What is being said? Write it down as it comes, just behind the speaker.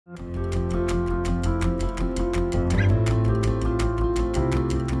Good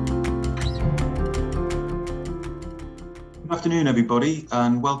afternoon, everybody,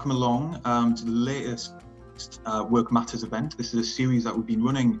 and welcome along to the latest Work Matters event. This is a series that we've been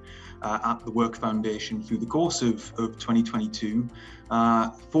running at the Work Foundation through the course of 2022,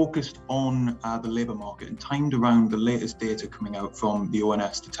 focused on the labour market and timed around the latest data coming out from the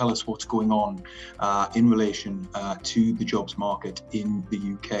ONS to tell us what's going on in relation to the jobs market in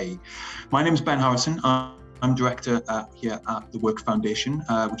the UK. My name is Ben Harrison. I'm director here at the Work Foundation,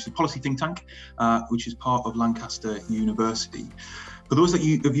 which is a policy think tank, which is part of Lancaster University. For those of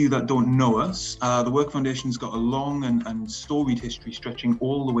you that don't know us, the Work Foundation's got a long and storied history stretching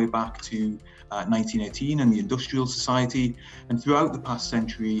all the way back to 1918 and the Industrial Society. And throughout the past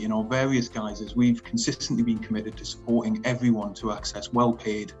century, in our various guises, we've consistently been committed to supporting everyone to access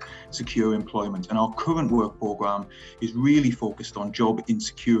well-paid, secure employment. And our current work programme is really focused on job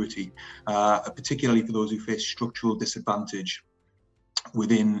insecurity, particularly for those who face structural disadvantage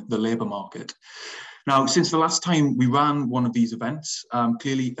within the labour market. Now, since the last time we ran one of these events,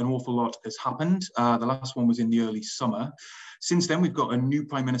 clearly an awful lot has happened. The last one was in the early summer. Since then, we've got a new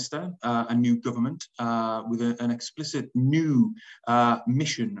Prime Minister, a new government with an explicit new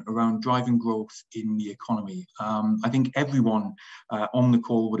mission around driving growth in the economy. I think everyone on the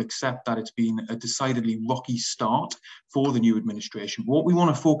call would accept that it's been a decidedly rocky start for the new administration. What we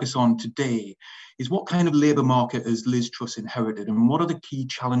want to focus on today is what kind of labour market has Liz Truss inherited, and what are the key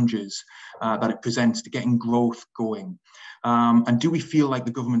challenges that it presents to getting growth going? And do we feel like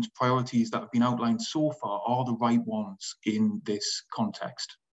the government's priorities that have been outlined so far are the right ones in this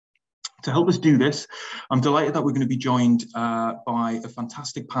context? To help us do this, I'm delighted that we're going to be joined by a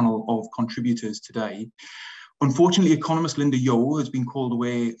fantastic panel of contributors today. Unfortunately, economist Linda Yueh has been called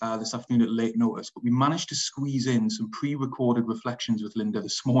away this afternoon at late notice, but we managed to squeeze in some pre-recorded reflections with Linda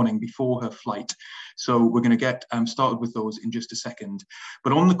this morning before her flight. So we're going to get started with those in just a second.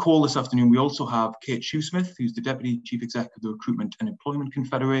 But on the call this afternoon, we also have Kate Shoesmith, who's the Deputy Chief Executive of the Recruitment and Employment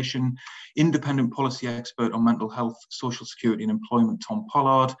Confederation, independent policy expert on mental health, social security and employment, Tom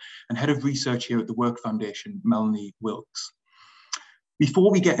Pollard, and Head of Research here at the Work Foundation, Melanie Wilkes.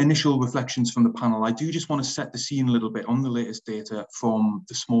 Before we get initial reflections from the panel, I do just want to set the scene a little bit on the latest data from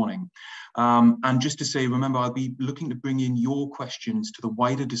this morning. And just to say, remember, I'll be looking to bring in your questions to the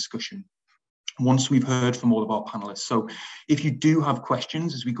wider discussion once we've heard from all of our panelists. So if you do have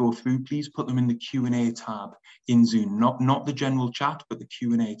questions as we go through, please put them in the Q&A tab in Zoom, not the general chat, but the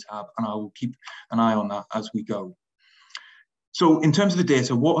Q&A tab, and I will keep an eye on that as we go. So in terms of the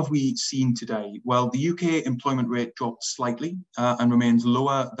data, what have we seen today? Well, the UK employment rate dropped slightly and remains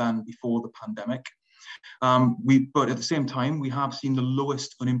lower than before the pandemic. But at the same time, we have seen the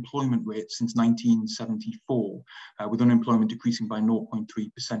lowest unemployment rate since 1974, with unemployment decreasing by 0.3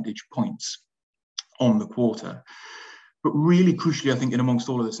 percentage points on the quarter. But really crucially, I think, in amongst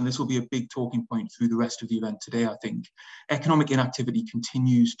all of this, and this will be a big talking point through the rest of the event today, I think, economic inactivity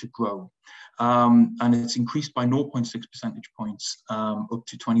continues to grow. And it's increased by 0.6 percentage points up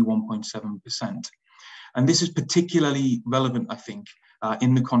to 21.7%. And this is particularly relevant, I think,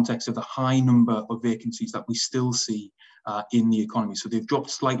 in the context of the high number of vacancies that we still see in the economy. So they've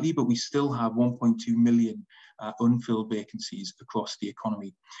dropped slightly, but we still have 1.2 million unfilled vacancies across the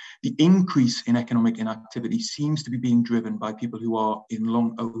economy. The increase in economic inactivity seems to be being driven by people who are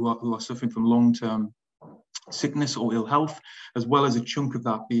who are suffering from long-term sickness or ill health, as well as a chunk of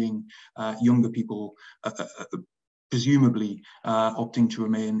that being younger people, presumably opting to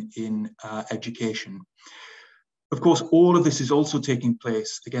remain in education. Of course, all of this is also taking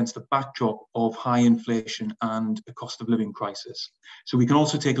place against the backdrop of high inflation and a cost of living crisis. So we can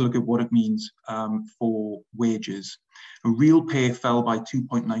also take a look at what it means for wages. Real pay fell by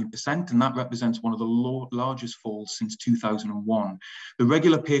 2.9%, and that represents one of the largest falls since 2001. The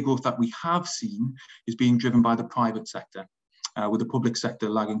regular pay growth that we have seen is being driven by the private sector, with the public sector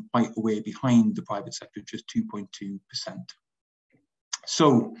lagging quite a way behind the private sector, just 2.2%.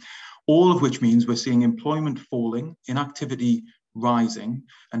 So, all of which means we're seeing employment falling, inactivity rising,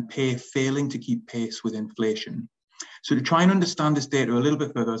 and pay failing to keep pace with inflation. So to try and understand this data a little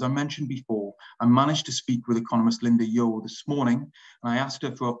bit further, as I mentioned before, I managed to speak with economist Linda Yueh this morning, and I asked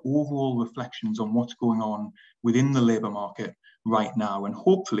her for her overall reflections on what's going on within the labour market right now. And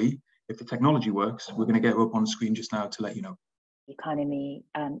hopefully, if the technology works, we're going to get her up on the screen just now to let you know. The economy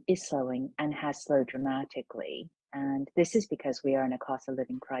is slowing and has slowed dramatically. And this is because we are in a cost of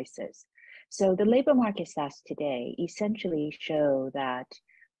living crisis. So the labor market stats today essentially show that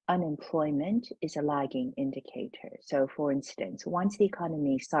unemployment is a lagging indicator. So for instance, once the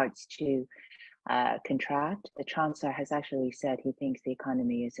economy starts to contract. The Chancellor has actually said he thinks the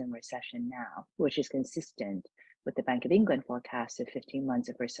economy is in recession now, which is consistent with the Bank of England forecast of 15 months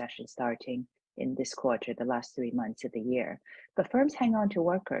of recession starting in this quarter, the last 3 months of the year. But firms hang on to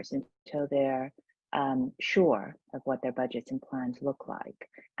workers until they're sure of what their budgets and plans look like.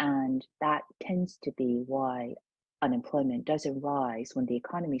 And that tends to be why unemployment doesn't rise when the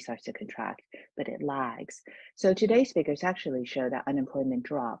economy starts to contract, but it lags. So today's figures actually show that unemployment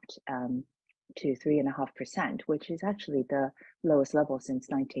dropped to 3.5%, which is actually the lowest level since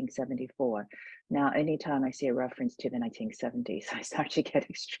 1974. Now, anytime I see a reference to the 1970s, I start to get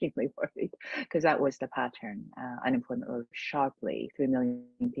extremely worried because that was the pattern. Unemployment rose sharply. 3 million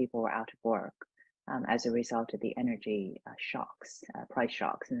people were out of work as a result of the energy shocks, price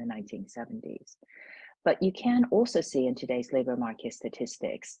shocks in the 1970s. But you can also see in today's labor market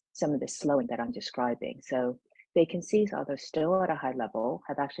statistics some of the slowing that I'm describing. So vacancies, although still at a high level,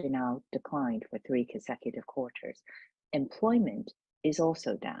 have actually now declined for 3 consecutive quarters. Employment is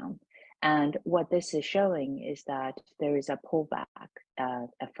also down. And what this is showing is that there is a pullback of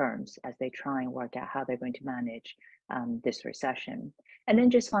firms as they try and work out how they're going to manage this recession. And then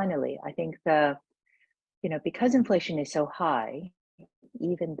just finally, I think because inflation is so high,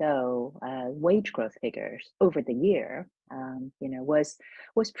 even though wage growth figures over the year,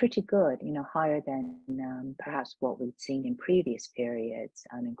 was pretty good, higher than perhaps what we'd seen in previous periods,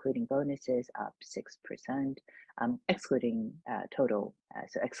 including bonuses up 6%, excluding total,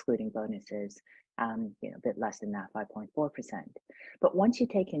 so excluding bonuses, a bit less than that, 5.4%. But once you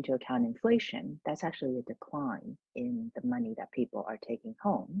take into account inflation, that's actually a decline in the money that people are taking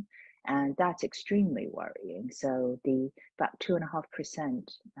home. And that's extremely worrying. So the about 2.5%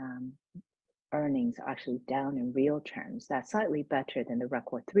 earnings are actually down in real terms. That's slightly better than the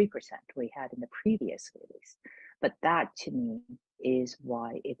record 3% we had in the previous release. But that to me is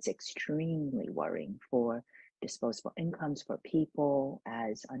why it's extremely worrying for disposable incomes for people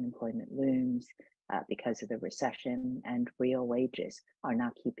as unemployment looms because of the recession, and real wages are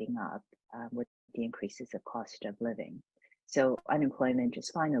not keeping up with the increases of cost of living. So unemployment,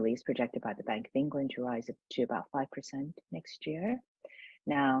 just finally, is projected by the Bank of England to rise up to about 5% next year.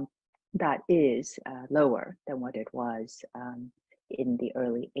 Now, that is lower than what it was in the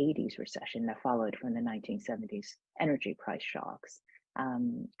early 80s recession that followed from the 1970s energy price shocks.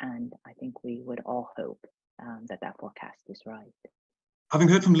 And I think we would all hope that forecast is right. Having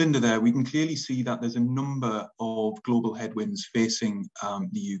heard from Linda there, we can clearly see that there's a number of global headwinds facing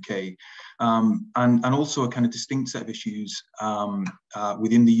the UK, and also a kind of distinct set of issues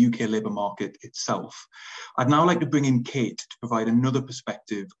within the UK labour market itself. I'd now like to bring in Kate to provide another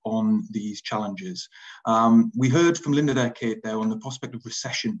perspective on these challenges. We heard from Linda there, Kate, there on the prospect of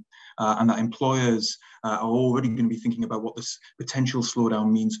recession and that employers are already going to be thinking about what this potential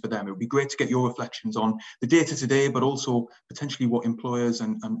slowdown means for them. It would be great to get your reflections on the data today, but also potentially what employers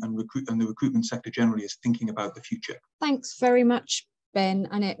and the recruitment sector generally is thinking about the future. Thanks very much, Ben,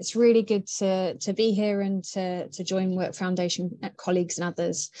 and it's really good to be here and to join Work Foundation colleagues and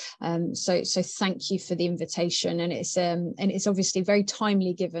others. So thank you for the invitation, and it's obviously very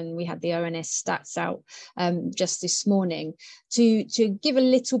timely given we had the ONS stats out just this morning. To give a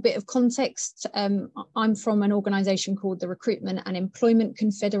little bit of context, I'm from an organisation called the Recruitment and Employment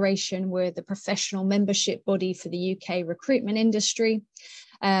Confederation. We're the professional membership body for the UK recruitment industry.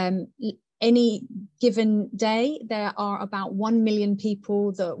 Any given day, there are about 1 million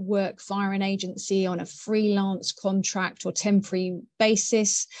people that work via an agency on a freelance contract or temporary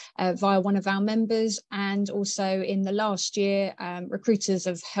basis via one of our members. And also in the last year, recruiters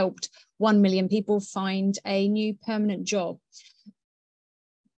have helped 1 million people find a new permanent job.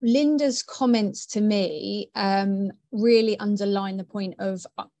 Linda's comments to me really underline the point of,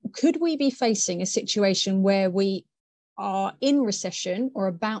 could we be facing a situation where we are in recession or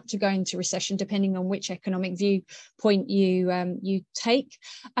about to go into recession, depending on which economic viewpoint you take,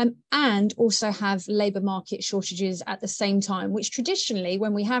 and also have labour market shortages at the same time, which traditionally,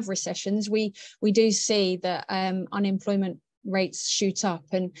 when we have recessions, we do see that unemployment rates shoot up,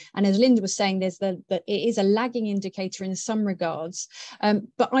 and as Linda was saying, there's that it is a lagging indicator in some regards,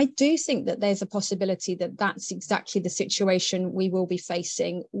 but I do think that there's a possibility that that's exactly the situation we will be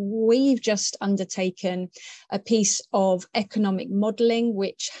facing. We've just undertaken a piece of economic modelling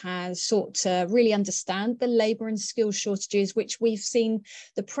which has sought to really understand the labour and skills shortages, which we've seen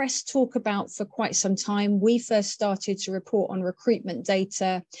the press talk about for quite some time. We first started to report on recruitment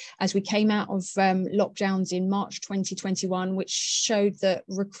data as we came out of lockdowns in March 2021, which showed that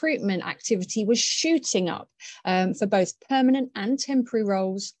recruitment activity was shooting up for both permanent and temporary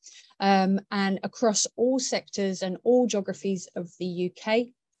roles, and across all sectors and all geographies of the UK.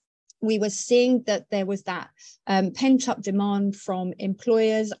 we were seeing that there was that pent-up demand from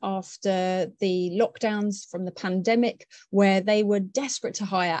employers after the lockdowns from the pandemic, where they were desperate to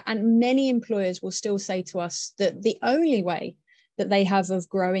hire. And many employers will still say to us that the only way that they have of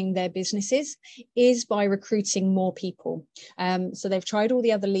growing their businesses is by recruiting more people. So they've tried all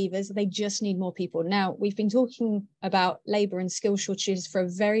the other levers, they just need more people. Now, we've been talking about labour and skill shortages for a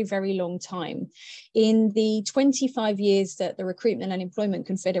very, very long time. In the 25 years that the Recruitment and Employment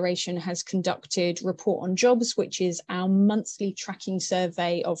Confederation has conducted Report on Jobs, which is our monthly tracking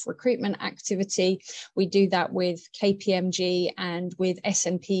survey of recruitment activity, we do that with KPMG and with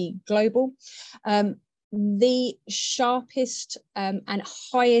S&P Global. The sharpest and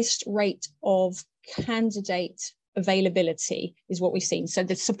highest rate of candidate availability is what we've seen. So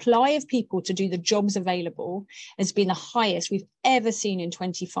the supply of people to do the jobs available has been the highest we've ever seen in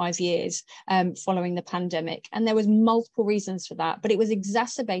 25 years following the pandemic. And there was multiple reasons for that, but it was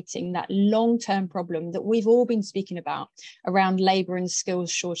exacerbating that long-term problem that we've all been speaking about around labour and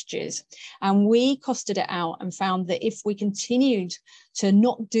skills shortages. And we costed it out and found that if we continued to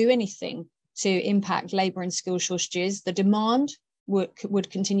not do anything to impact labour and skill shortages, the demand would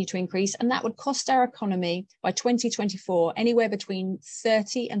continue to increase, and that would cost our economy by 2024 anywhere between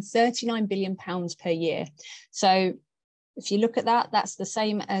 30 and 39 billion pounds per year. So if you look at that, that's the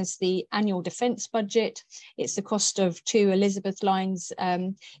same as the annual defence budget. It's the cost of 2 Elizabeth lines.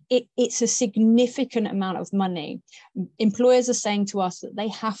 It's a significant amount of money. Employers are saying to us that they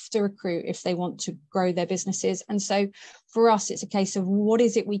have to recruit if they want to grow their businesses. And so for us, it's a case of what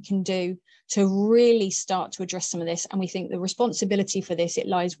is it we can do to really start to address some of this. And we think the responsibility for this, it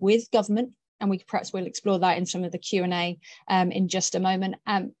lies with government. And we perhaps will explore that in some of the Q&A in just a moment.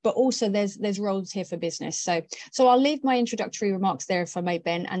 But also there's roles here for business. So I'll leave my introductory remarks there, if I may,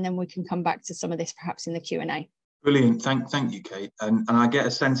 Ben, and then we can come back to some of this perhaps in the Q&A. Brilliant, thank you, Kate. And I get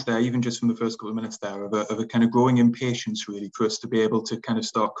a sense there, even just from the first couple of minutes there, of a kind of growing impatience really for us to be able to kind of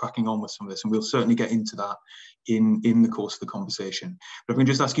start cracking on with some of this. And we'll certainly get into that in the course of the conversation. But if we can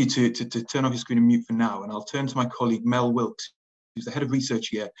just ask you to turn off your screen and mute for now, and I'll turn to my colleague Mel Wilkes, who's the head of research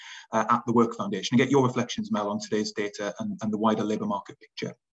here at the Work Foundation, and get your reflections, Mel, on today's data and the wider labour market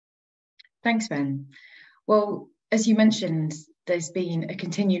picture. Thanks, Ben. Well, as you mentioned, there's been a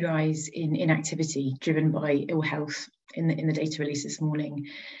continued rise in inactivity driven by ill health in the data release this morning.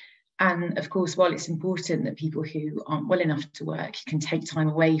 And of course, while it's important that people who aren't well enough to work can take time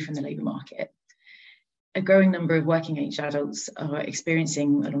away from the labour market, a growing number of working age adults are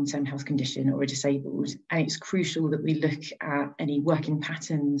experiencing a long-term health condition or are disabled, and it's crucial that we look at any working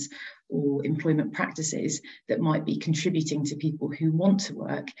patterns or employment practices that might be contributing to people who want to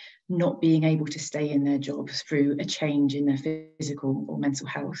work not being able to stay in their jobs through a change in their physical or mental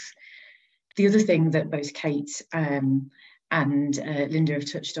health. The other thing that both Kate and Linda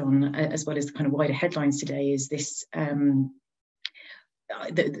have touched on, as well as the kind of wider headlines today, is this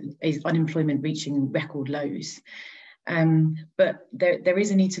is unemployment reaching record lows. But there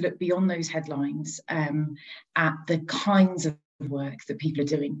is a need to look beyond those headlines at the kinds of work that people are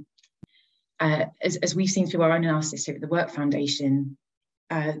doing. As we've seen through our own analysis here at the Work Foundation,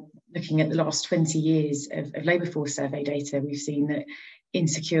 looking at the last 20 years of labour force survey data, we've seen that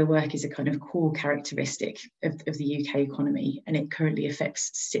insecure work is a kind of core characteristic of the UK economy, and it currently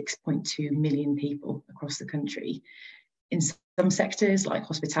affects 6.2 million people across the country. In some sectors like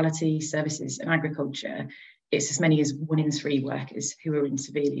hospitality, services and agriculture, it's as many as 1 in 3 workers who are in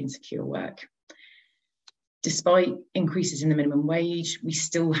severely insecure work. Despite increases in the minimum wage, we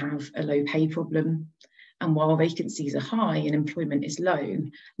still have a low pay problem. And while vacancies are high and employment is low,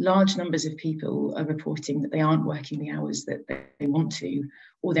 large numbers of people are reporting that they aren't working the hours that they want to,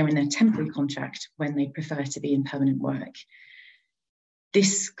 or they're in their temporary contract when they prefer to be in permanent work.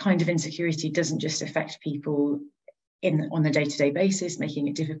 This kind of insecurity doesn't just affect people on a day-to-day basis, making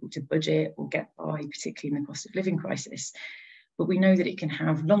it difficult to budget or get by, particularly in the cost of living crisis. But we know that it can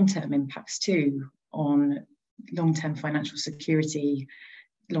have long-term impacts too on long-term financial security,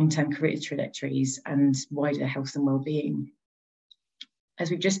 long-term career trajectories and wider health and well-being.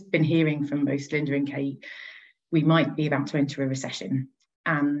 As we've just been hearing from both Linda and Kate, we might be about to enter a recession,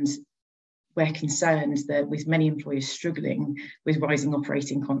 and we're concerned that with many employers struggling with rising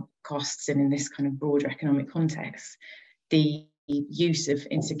operating costs and in this kind of broader economic context, the use of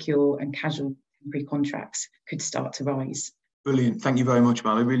insecure and casual temporary contracts could start to rise. Brilliant. Thank you very much,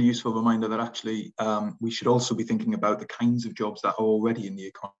 Mal. A really useful reminder that actually we should also be thinking about the kinds of jobs that are already in the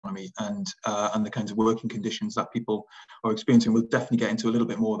economy and the kinds of working conditions that people are experiencing. We'll definitely get into a little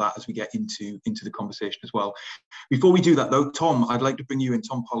bit more of that as we get into the conversation as well. Before we do that, though, Tom, I'd like to bring you in,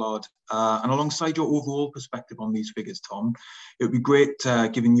 Tom Pollard, and alongside your overall perspective on these figures, Tom, it would be great,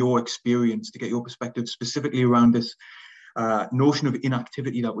 given your experience, to get your perspective specifically around this notion of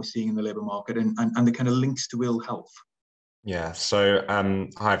inactivity that we're seeing in the labour market and the kind of links to ill health. Yeah, so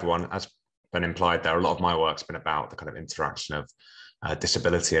hi everyone. As been implied there, a lot of my work's been about the kind of interaction of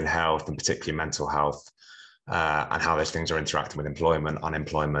disability and health, and particularly mental health, and how those things are interacting with employment,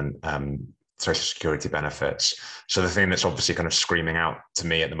 unemployment, social security benefits. So the thing that's obviously kind of screaming out to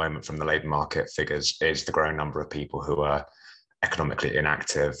me at the moment from the labour market figures is the growing number of people who are economically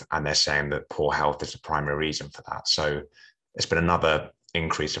inactive, and they're saying that poor health is the primary reason for that. So it's been another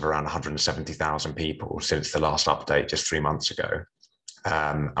increase of around 170,000 people since the last update just 3 months ago.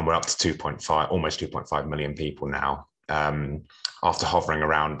 And we're up to almost 2.5 million people now, after hovering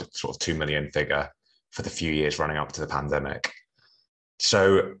around sort of 2 million figure for the few years running up to the pandemic.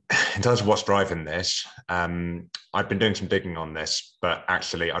 So in terms of what's driving this, I've been doing some digging on this, but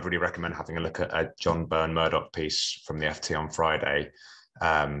actually I'd really recommend having a look at a John Byrne-Murdoch piece from the FT on Friday,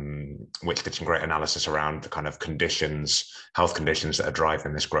 which did some great analysis around the kind of health conditions that are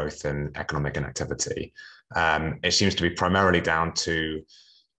driving this growth in economic inactivity. It seems to be primarily down to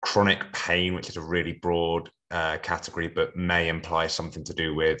chronic pain, which is a really broad category, but may imply something to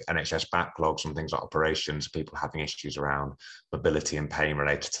do with NHS backlogs and things like operations, people having issues around mobility and pain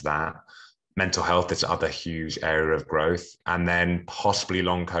related to that. Mental health is another huge area of growth. And then possibly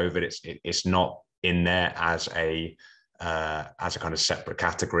long COVID, it's not in there as a kind of separate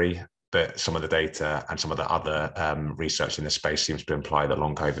category, but some of the data and some of the other research in this space seems to imply that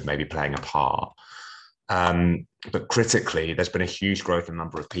long COVID may be playing a part. But critically, there's been a huge growth in the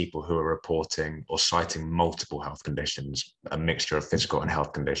number of people who are reporting or citing multiple health conditions, a mixture of physical and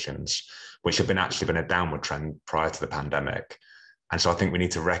health conditions, which have actually been a downward trend prior to the pandemic. And so I think we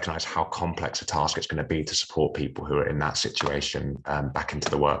need to recognise how complex a task it's going to be to support people who are in that situation back into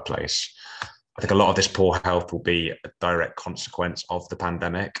the workplace. I think a lot of this poor health will be a direct consequence of the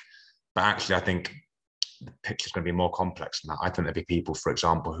pandemic, but actually I think the picture is going to be more complex than that. I think there'll be people, for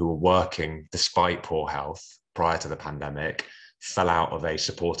example, who were working despite poor health prior to the pandemic, fell out of a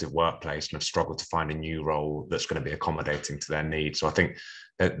supportive workplace and have struggled to find a new role that's going to be accommodating to their needs. So I think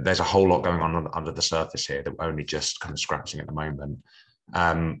that there's a whole lot going on under the surface here that we're only just kind of scratching at the moment.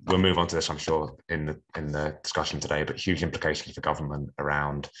 We'll move on to this, I'm sure, in the discussion today, but huge implications for government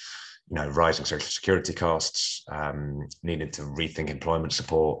around rising social security costs, needing to rethink employment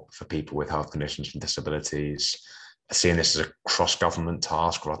support for people with health conditions and disabilities, seeing this as a cross-government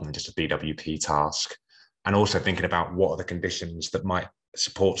task rather than just a DWP task, and also thinking about what are the conditions that might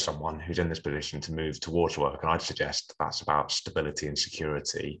support someone who's in this position to move towards work. And I'd suggest that's about stability and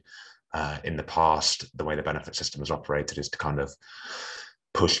security. In the past, the way the benefit system has operated is to kind of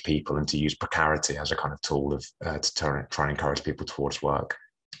push people and to use precarity as a kind of tool to try and encourage people towards work.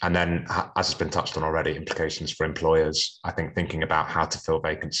 And then, as has been touched on already, implications for employers. I think thinking about how to fill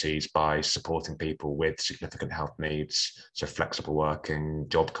vacancies by supporting people with significant health needs, so flexible working,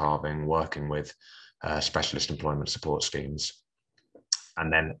 job carving, working with specialist employment support schemes.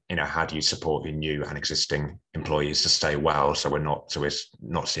 And then, how do you support the new and existing employees to stay well, so we're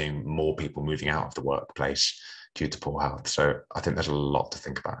not seeing more people moving out of the workplace due to poor health. So I think there's a lot to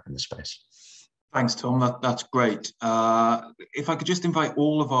think about in this space. Thanks, Tom. That's great. If I could just invite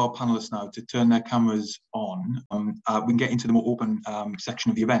all of our panelists now to turn their cameras on, we can get into the more open section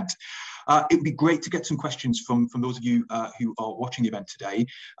of the event. It would be great to get some questions from those of you who are watching the event today.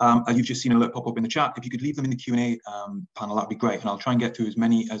 You've just seen a alert pop up in the chat. If you could leave them in the Q&A panel, that'd be great, and I'll try and get through as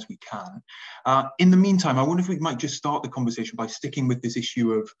many as we can. In the meantime, I wonder if we might just start the conversation by sticking with this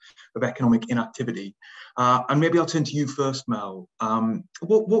issue of economic inactivity. And maybe I'll turn to you first, Mel.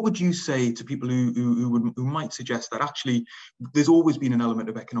 What would you say to people who might suggest that actually there's always been an element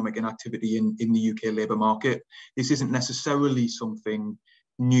of economic inactivity in the UK labour market? This isn't necessarily something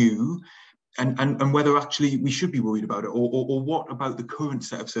new, and whether actually we should be worried about it, or what about the current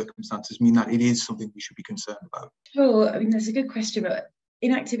set of circumstances mean that it is something we should be concerned about? Sure, I mean, that's a good question, but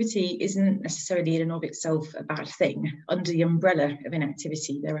inactivity isn't necessarily in and of itself a bad thing. Under the umbrella of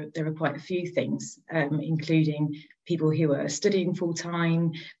inactivity, there are quite a few things, including people who are studying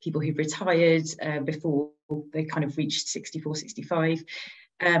full-time, people who've retired before they kind of reached 64, 65,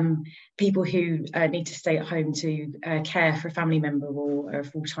 people who need to stay at home to care for a family member or a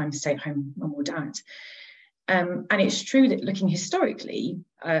full-time stay-at-home mum or dad. And it's true that looking historically,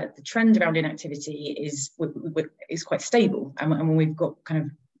 the trend around inactivity is quite stable, and we've got kind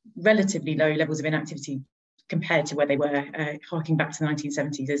of relatively low levels of inactivity compared to where they were harking back to the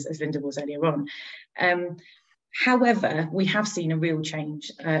 1970s, as Linda was earlier on. However, we have seen a real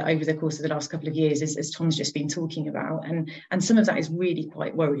change over the course of the last couple of years, as Tom's just been talking about, and some of that is really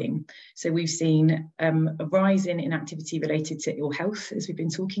quite worrying. So we've seen a rise in inactivity related to ill health, as we've been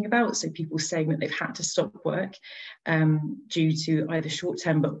talking about. So people saying that they've had to stop work due to either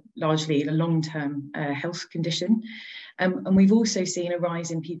short-term but largely a long-term health condition. And we've also seen a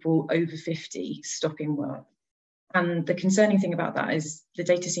rise in people over 50 stopping work. And the concerning thing about that is the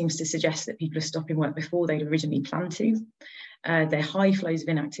data seems to suggest that people are stopping work before they'd originally planned to. There are high flows of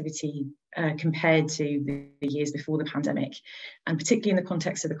inactivity compared to the years before the pandemic. And particularly in the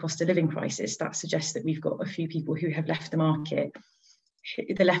context of the cost of living crisis, that suggests that we've got a few people who have left the market,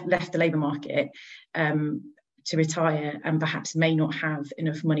 left the labour market to retire, and perhaps may not have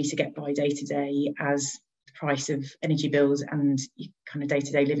enough money to get by day to day as the price of energy bills and kind of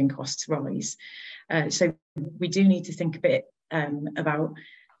day-to-day living costs rise. So we do need to think a bit about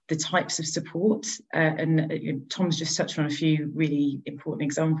the types of support, and Tom's just touched on a few really important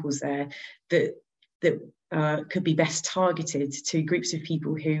examples there that could be best targeted to groups of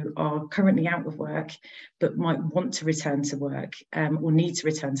people who are currently out of work but might want to return to work or need to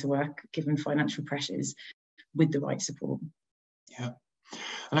return to work given financial pressures, with the right support. Yeah.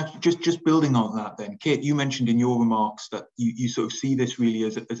 And actually, just building on that then, Kate, you mentioned in your remarks that you sort of see this really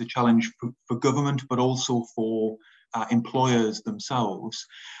as a challenge for government, but also for employers themselves.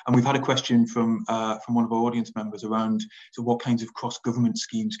 And we've had a question from one of our audience members around so what kinds of cross-government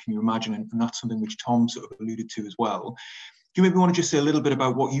schemes can you imagine? And that's something which Tom sort of alluded to as well. Do you maybe want to just say a little bit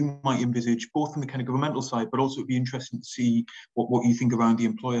about what you might envisage, both from the kind of governmental side, but also it'd be interesting to see what you think around the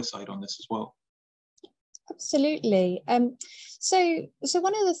employer side on this as well? Absolutely. So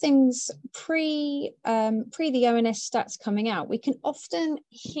one of the things pre the ONS stats coming out, we can often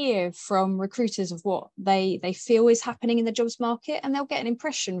hear from recruiters of what they feel is happening in the jobs market, and they'll get an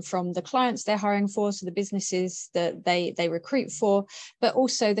impression from the clients they're hiring for, so the businesses that they recruit for, but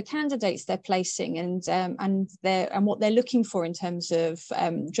also the candidates they're placing and what they're looking for in terms of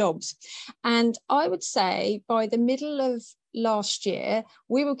jobs. And I would say by the middle of last year,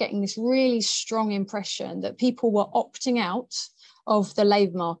 we were getting this really strong impression that people were opting out of the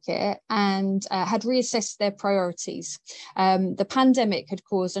labour market and had reassessed their priorities. The pandemic had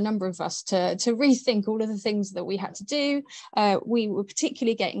caused a number of us to rethink all of the things that we had to do. We were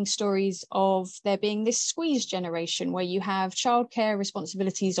particularly getting stories of there being this squeeze generation where you have childcare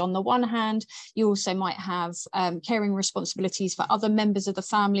responsibilities on the one hand, you also might have caring responsibilities for other members of the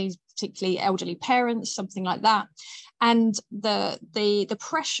family, particularly elderly parents, something like that. And the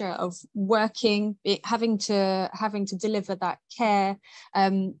pressure of working, having to deliver that care,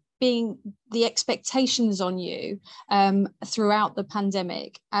 being the expectations on you throughout the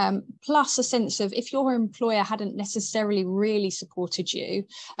pandemic, plus a sense of if your employer hadn't necessarily really supported you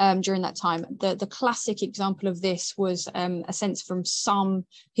during that time. The classic example of this was a sense from some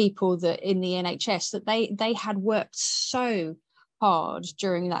people that in the NHS that they had worked so hard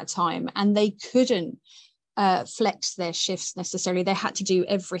during that time and they couldn't flex their shifts necessarily. They had to do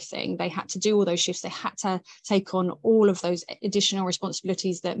everything. They had to do all those shifts. They had to take on all of those additional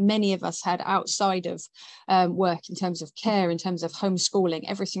responsibilities that many of us had outside of work, in terms of care, in terms of homeschooling,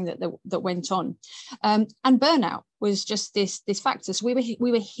 everything that went on. And burnout was just this factor. So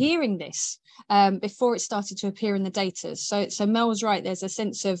we were hearing this before it started to appear in the data. So Mel's right. There's a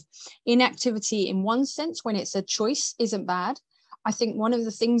sense of inactivity in one sense when it's a choice isn't bad. I think one of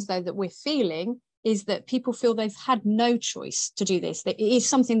the things though that we're feeling is that people feel they've had no choice to do this. That it is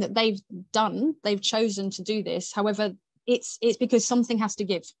something that they've done, they've chosen to do this. However, it's because something has to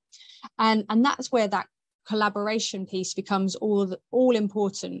give. And that's where that collaboration piece becomes all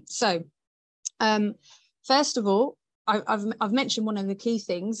important. So first of all, I've mentioned one of the key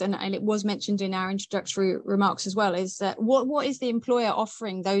things, and it was mentioned in our introductory remarks as well, is that what is the employer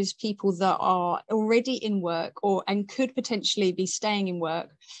offering those people that are already in work and could potentially be staying in work?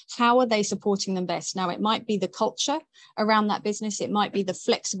 How are they supporting them best? Now, it might be the culture around that business. It might be the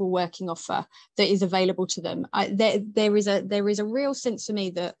flexible working offer that is available to them. There is a real sense to me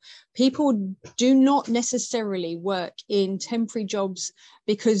that people do not necessarily work in temporary jobs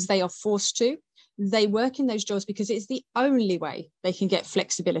because they are forced to. They work in those jobs because it's the only way they can get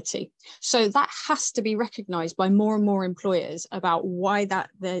flexibility. So that has to be recognised by more and more employers about why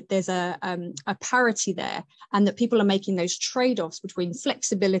there's a parity there, and that people are making those trade-offs between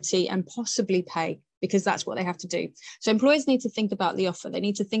flexibility and possibly pay, because that's what they have to do. So employers need to think about the offer. They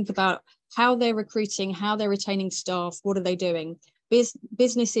need to think about how they're recruiting, how they're retaining staff, what are they doing?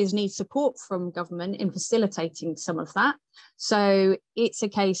 Businesses need support from government in facilitating some of that. So it's a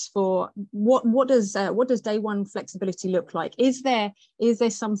case for what does day one flexibility look like? Is there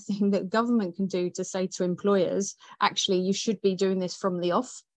something that government can do to say to employers, actually, you should be doing this from the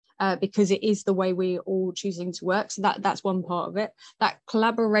off? Because it is the way we're all choosing to work. So that's one part of it. That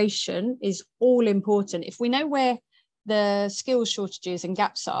collaboration is all important. If we know where the skills shortages and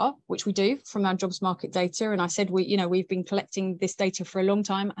gaps are, which we do from our jobs market data, and I said we've been collecting this data for a long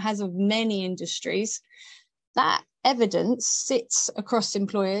time, as of many industries, that evidence sits across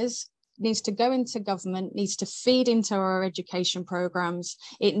employers, needs to go into government, needs to feed into our education programs.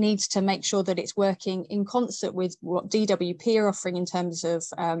 It needs to make sure that it's working in concert with what DWP are offering in terms of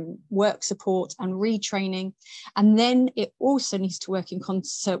work support and retraining. And then it also needs to work in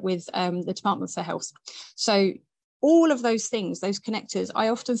concert with the Department for Health. So all of those things, those connectors, I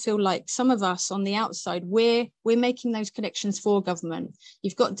often feel like some of us on the outside, we're making those connections for government.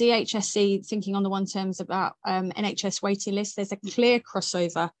 You've got DHSC thinking on the one terms about NHS waiting lists. There's a clear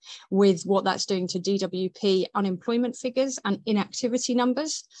crossover with what that's doing to DWP unemployment figures and inactivity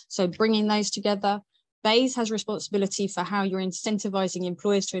numbers. So bringing those together. BEIS has responsibility for how you're incentivizing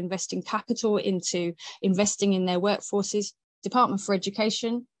employers to invest in capital, into investing in their workforces. Department for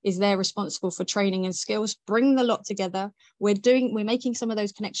Education is there responsible for training and skills. Bring the lot together. We're making some of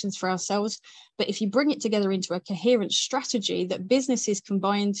those connections for ourselves, but if you bring it together into a coherent strategy that businesses can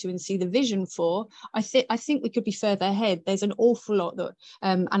buy into and see the vision for, I think we could be further ahead. There's an awful lot that,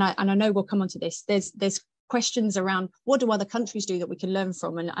 and I know we'll come on to this. There's questions around what do other countries do that we can learn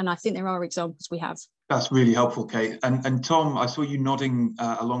from, and I think there are examples we have. That's really helpful, Kate. And Tom, I saw you nodding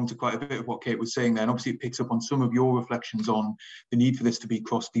along to quite a bit of what Kate was saying there, and obviously it picks up on some of your reflections on the need for this to be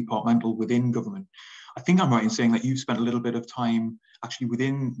cross-departmental within government. I think I'm right in saying that you've spent a little bit of time actually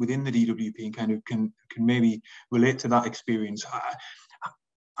within the DWP and kind of can maybe relate to that experience.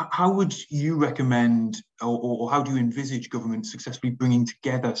 How would you recommend, or how do you envisage government successfully bringing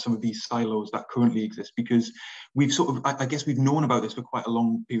together some of these silos that currently exist? Because we've sort of, I guess we've known about this for quite a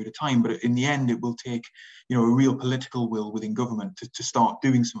long period of time, but in the end, it will take, a real political will within government to start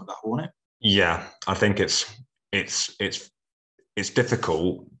doing some of that, won't it? Yeah, I think it's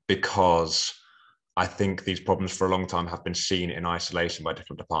difficult because I think these problems for a long time have been seen in isolation by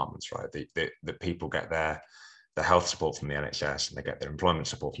different departments, right? That people get their health support from the NHS and they get their employment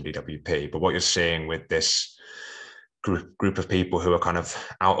support from DWP. But what you're seeing with this group of people who are kind of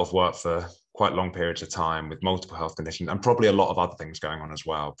out of work for quite long periods of time with multiple health conditions and probably a lot of other things going on as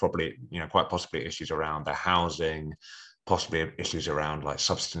well, probably, quite possibly issues around their housing, possibly issues around like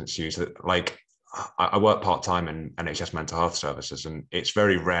substance use. Like I work part-time in NHS mental health services, and it's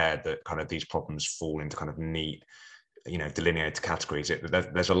very rare that kind of these problems fall into kind of neat, delineated categories.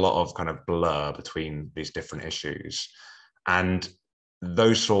 There's a lot of kind of blur between these different issues, and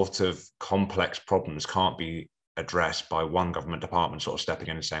those sort of complex problems can't be addressed by one government department sort of stepping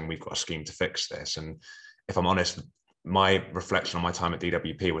in and saying we've got a scheme to fix this. And if I'm honest, my reflection on my time at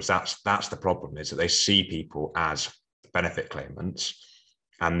DWP was that's the problem, is that they see people as benefit claimants,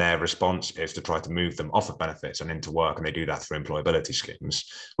 and their response is to try to move them off of benefits and into work. And they do that through employability schemes,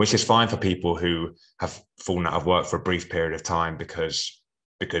 which is fine for people who have fallen out of work for a brief period of time because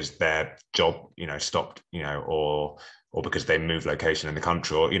their job, stopped, or because they moved location in the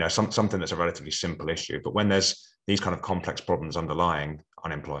country, or, something that's a relatively simple issue. But when there's these kind of complex problems underlying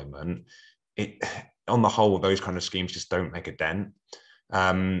unemployment, on the whole, those kind of schemes just don't make a dent.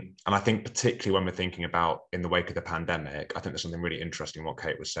 And I think particularly when we're thinking about in the wake of the pandemic, I think there's something really interesting what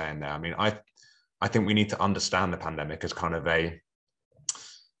Kate was saying there. I mean, I think we need to understand the pandemic as kind of a,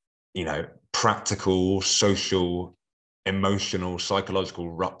 practical, social, emotional,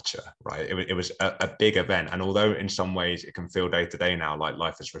 psychological rupture, right? It was a big event. And although in some ways it can feel day to day now like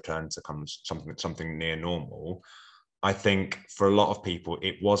life has returned to something near normal, I think for a lot of people,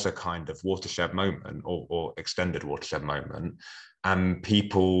 it was a kind of watershed moment or extended watershed moment. And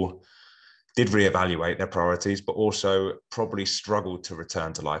people did reevaluate their priorities, but also probably struggled to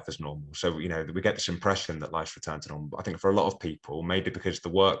return to life as normal. So, we get this impression that life's returned to normal. But I think for a lot of people, maybe because the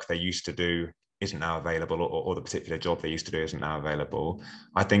work they used to do isn't now available, or the particular job they used to do isn't now available,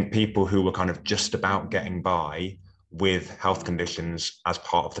 I think people who were kind of just about getting by with health conditions as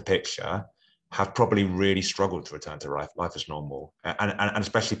part of the picture have probably really struggled to return to life as normal. And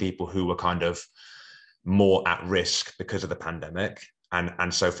especially people who were kind of more at risk because of the pandemic.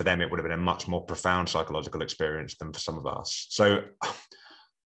 And so for them, it would have been a much more profound psychological experience than for some of us. So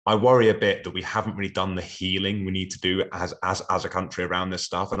I worry a bit that we haven't really done the healing we need to do as a country around this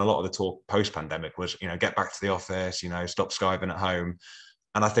stuff. And a lot of the talk post-pandemic was, get back to the office, stop skiving at home.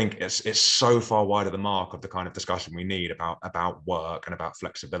 And I think it's so far wide of the mark of the kind of discussion we need about work and about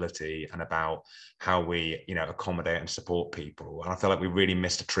flexibility and about how we, accommodate and support people. And I feel like we really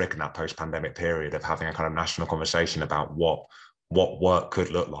missed a trick in that post-pandemic period of having a kind of national conversation about what work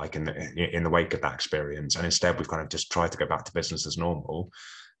could look like in the wake of that experience. And instead, we've kind of just tried to go back to business as normal.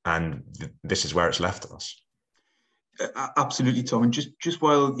 And this is where it's left us. Absolutely, Tom. And just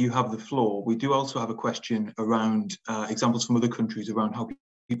while you have the floor, we do also have a question around examples from other countries around how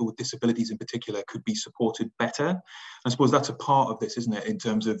people with disabilities in particular could be supported better. I suppose that's a part of this, isn't it, in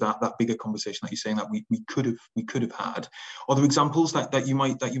terms of that bigger conversation that you're saying that we could have had. Are there examples that you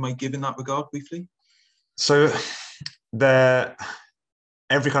might give in that regard briefly? So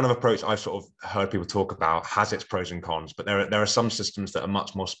every kind of approach I've sort of heard people talk about has its pros and cons, but there are some systems that are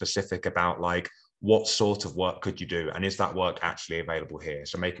much more specific about like what sort of work could you do, and is that work actually available here?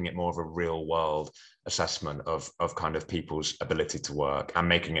 So making it more of a real world assessment of kind of people's ability to work, and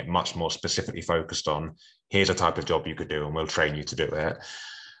making it much more specifically focused on here's a type of job you could do and we'll train you to do it.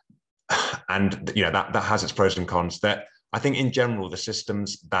 And that has its pros and cons. That I think in general the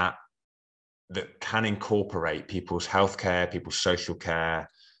systems that can incorporate people's healthcare, people's social care,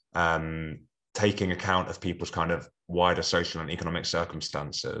 taking account of people's kind of wider social and economic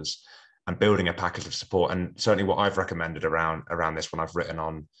circumstances, and building a package of support. And certainly what I've recommended around this when I've written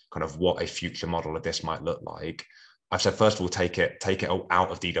on kind of what a future model of this might look like, I've said, first of all, take it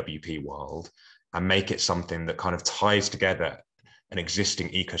out of DWP world and make it something that kind of ties together an existing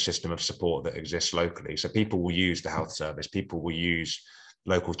ecosystem of support that exists locally. So people will use the health service, people will use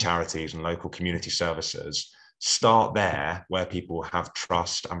local charities and local community services. Start there where people have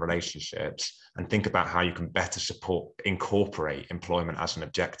trust and relationships, and think about how you can better incorporate employment as an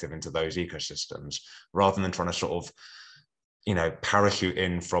objective into those ecosystems, rather than trying to sort of, parachute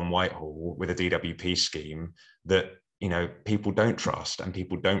in from Whitehall with a DWP scheme that, people don't trust and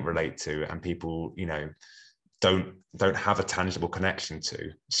people don't relate to and people, don't have a tangible connection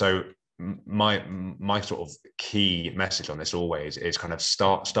to. So my sort of key message on this always is kind of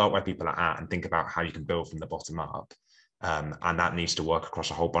start where people are at and think about how you can build from the bottom up. And that needs to work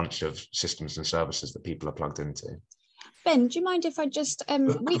across a whole bunch of systems and services that people are plugged into. Ben, do you mind if I just...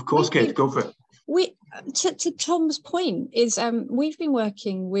 of course, Kate, go for it. To Tom's point is we've been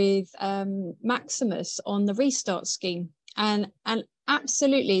working with Maximus on the Restart scheme, and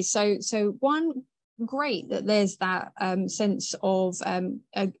absolutely. So one, great that there's that sense of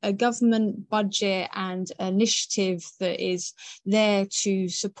a government budget and initiative that is there to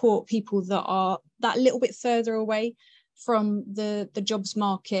support people that are that little bit further away from the jobs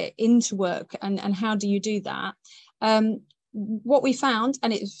market into work, and how do you do that? What we found,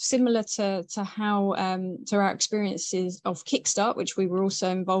 and it's similar to how to our experiences of Kickstart, which we were also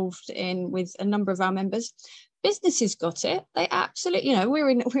involved in with a number of our members. Businesses got it. They absolutely, we're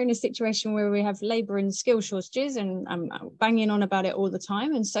in a situation where we have labour and skill shortages, and I'm banging on about it all the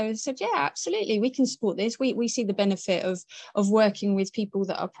time. And so I said, yeah, absolutely, we can support this. We see the benefit of working with people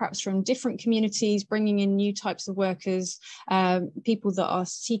that are perhaps from different communities, bringing in new types of workers, people that are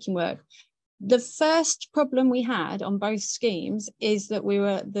seeking work. The first problem we had on both schemes is that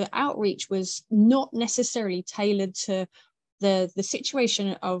the outreach was not necessarily tailored to the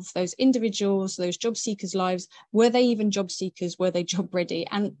situation of those individuals, those job seekers' lives. Were they even job seekers? Were they job ready?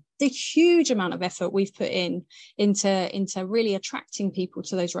 And the huge amount of effort we've put into really attracting people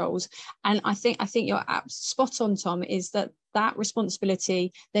to those roles. And I think you're spot on, Tom, is that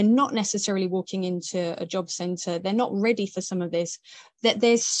responsibility, they're not necessarily walking into a job centre, they're not ready for some of this, that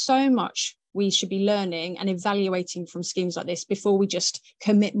there's so much we should be learning and evaluating from schemes like this before we just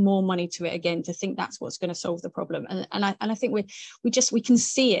commit more money to it again to think that's what's going to solve the problem. And I think we can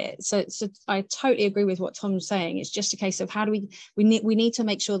see it. So I totally agree with what Tom's saying. It's just a case of how do we need to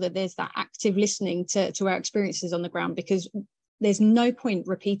make sure that there's that active listening to our experiences on the ground, because there's no point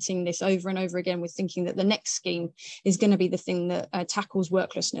repeating this over and over again with thinking that the next scheme is going to be the thing that tackles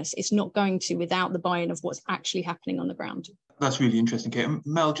worklessness. It's not going to without the buy-in of what's actually happening on the ground. That's really interesting, Kate.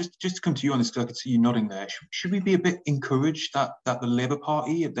 Mel, just to come to you on this, because I could see you nodding there. Should we be a bit encouraged that the Labour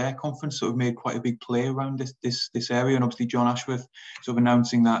Party at their conference sort of made quite a big play around this area? And obviously John Ashworth sort of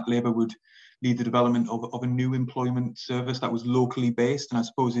announcing that Labour would lead the development of a new employment service that was locally based, and I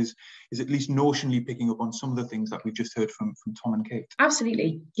suppose is at least notionally picking up on some of the things that we've just heard from Tom and Kate.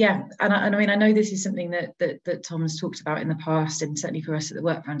 Absolutely, yeah. And I mean, I know this is something that Tom has talked about in the past, and certainly for us at the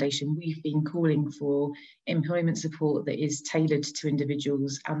Work Foundation, we've been calling for employment support that is tailored to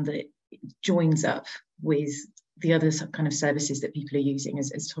individuals and that joins up with the other kind of services that people are using,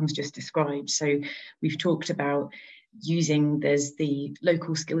 as Tom's just described. So we've talked about there's the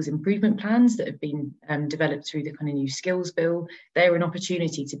local skills improvement plans that have been developed through the kind of new skills bill. They're an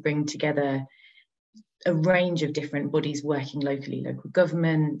opportunity to bring together a range of different bodies working locally, local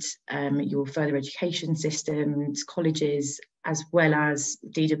government, your further education systems, colleges, as well as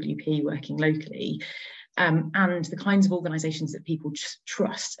DWP working locally, and the kinds of organisations that people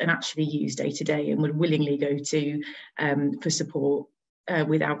trust and actually use day to day and would willingly go to for support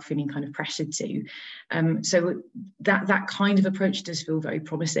without feeling kind of pressured to. So that kind of approach does feel very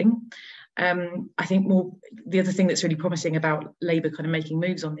promising. I think the other thing that's really promising about Labour kind of making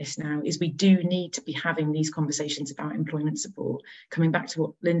moves on this now is we do need to be having these conversations about employment support. Coming back to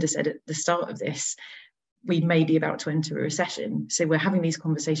what Linda said at the start of this, we may be about to enter a recession. So we're having these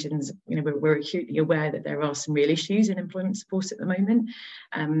conversations, we're acutely aware that there are some real issues in employment support at the moment,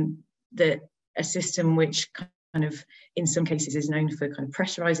 that a system which kind of in some cases is known for kind of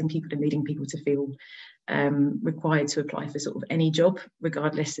pressurising people and leading people to feel required to apply for sort of any job,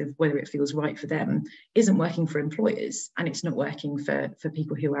 regardless of whether it feels right for them, isn't working for employers, and it's not working for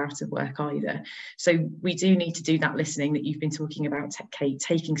people who are out of work either. So we do need to do that listening that you've been talking about, Kate,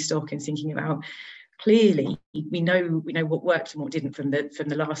 taking stock and thinking about. Clearly, we know what worked and what didn't from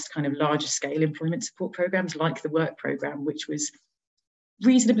the last kind of larger scale employment support programs, like the work program, which was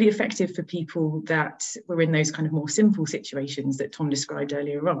reasonably effective for people that were in those kind of more simple situations that Tom described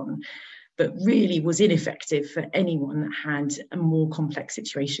earlier on, but really was ineffective for anyone that had a more complex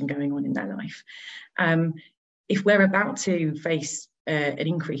situation going on in their life. If we're about to face an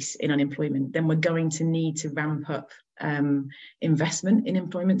increase in unemployment, then we're going to need to ramp up investment in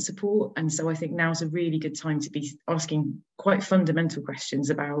employment support. And so I think now's a really good time to be asking quite fundamental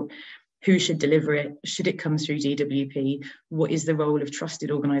questions about who should deliver it, should it come through DWP, what is the role of trusted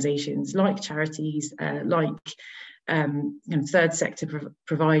organisations like charities, like third sector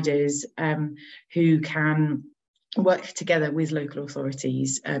providers who can work together with local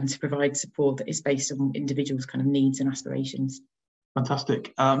authorities to provide support that is based on individuals' kind of needs and aspirations.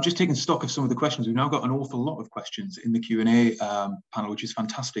 Fantastic. Just taking stock of some of the questions, we've now got an awful lot of questions in the Q&A panel, which is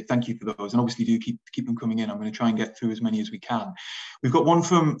fantastic. Thank you for those. And obviously do keep them coming in. I'm going to try and get through as many as we can. We've got one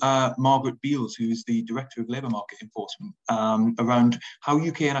from Margaret Beals, who is the Director of Labour Market Enforcement, around how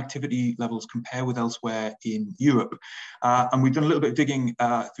UK inactivity levels compare with elsewhere in Europe. And we've done a little bit of digging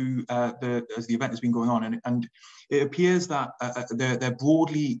through as the event has been going on, and it appears that they're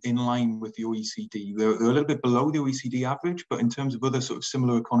broadly in line with the OECD. They're a little bit below the OECD average, but in terms of other sort of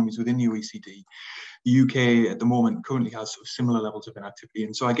similar economies within the OECD, the UK at the moment currently has sort of similar levels of inactivity.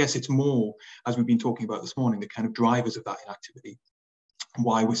 And so I guess it's more, as we've been talking about this morning, the kind of drivers of that inactivity,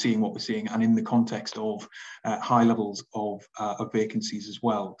 why we're seeing what we're seeing, and in the context of high levels of vacancies as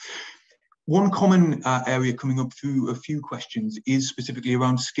well. One common area coming up through a few questions is specifically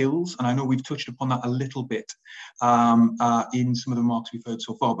around skills, and I know we've touched upon that a little bit in some of the remarks we've heard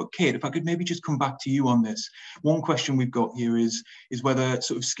so far. But Kate, if I could maybe just come back to you on this. One question we've got here is whether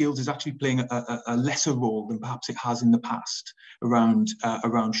sort of skills is actually playing a lesser role than perhaps it has in the past around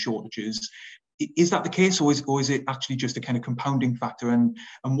shortages. Is that the case, or is it actually just a kind of compounding factor? And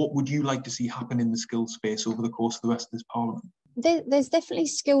what would you like to see happen in the skills space over the course of the rest of this Parliament? There's definitely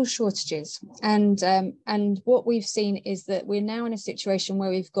skill shortages, and what we've seen is that we're now in a situation where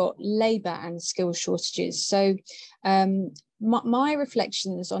we've got labour and skill shortages. So my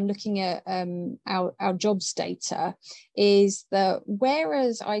reflections on looking at our jobs data is that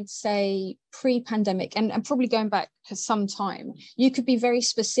whereas I'd say pre-pandemic and probably going back for some time, you could be very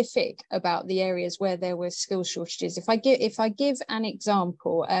specific about the areas where there were skill shortages. If I give an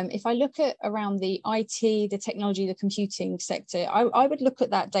example, if I look at around the IT, the technology, the computing sector, I would look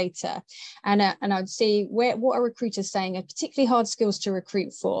at that data and I'd see what are recruiters saying are particularly hard skills to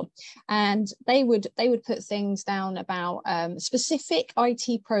recruit for, and they would put things down about specific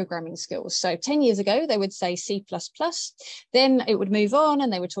IT programming skills. So 10 years ago they would say C++, then it would move on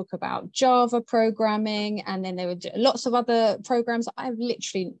and they would talk about Java programming, and then there were lots of other programs.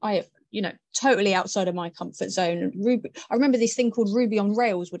 Totally outside of my comfort zone. Ruby, I remember this thing called Ruby on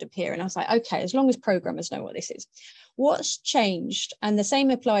Rails would appear, and I was like, okay, as long as programmers know what this is. What's changed, and the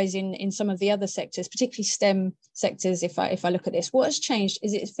same applies in some of the other sectors, particularly STEM sectors. If I look at this, what has changed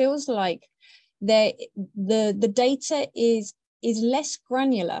is it feels like the data is less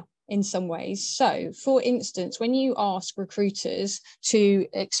granular in some ways. So, for instance, when you ask recruiters to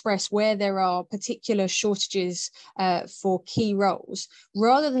express where there are particular shortages for key roles,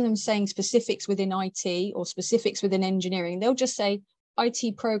 rather than them saying specifics within IT or specifics within engineering, they'll just say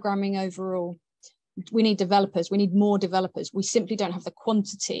IT programming overall. We need developers. We need more developers. We simply don't have the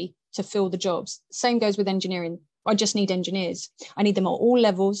quantity to fill the jobs. Same goes with engineering. I just need engineers. I need them at all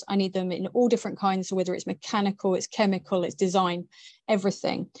levels. I need them in all different kinds, so whether it's mechanical, it's chemical, it's design,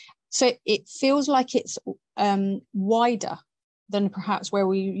 everything. So it feels like it's wider than perhaps where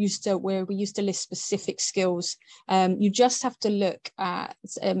we used to list specific skills. You just have to look at,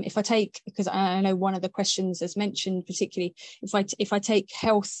 if I take, because I know one of the questions as mentioned, particularly if I take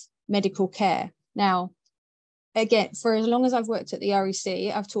health, medical care. Now, again, for as long as I've worked at the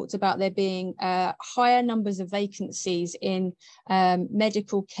REC, I've talked about there being higher numbers of vacancies in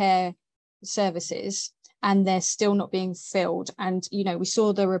medical care services, and they're still not being filled. And, you know, we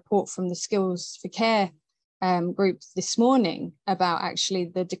saw the report from the Skills for Care group this morning about actually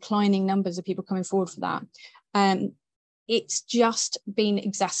the declining numbers of people coming forward for that. It's just been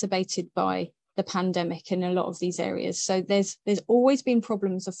exacerbated by the pandemic in a lot of these areas. So there's always been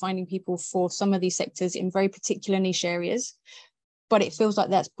problems of finding people for some of these sectors in very particular niche areas, but it feels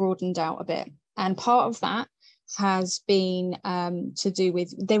like that's broadened out a bit. And part of that has been to do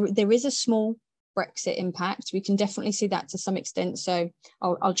with, there is a small Brexit impact. We can definitely see that to some extent. So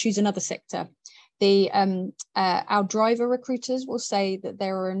I'll choose another sector. Our driver recruiters will say that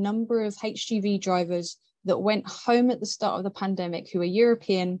there are a number of HGV drivers that went home at the start of the pandemic, who are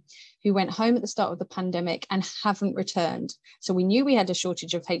European, who went home at the start of the pandemic and haven't returned. So we knew we had a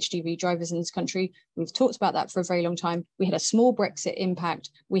shortage of HGV drivers in this country. We've talked about that for a very long time. We had a small Brexit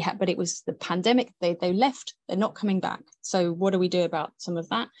impact. But it was the pandemic. They left. They're not coming back. So what do we do about some of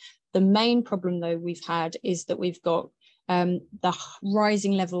that? The main problem, though, we've had is that we've got the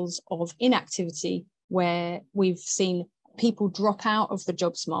rising levels of inactivity, where we've seen people drop out of the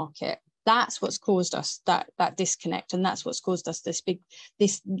jobs market. That's what's caused us that disconnect, and that's what's caused us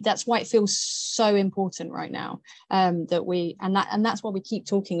that's why it feels so important right now, that's why we keep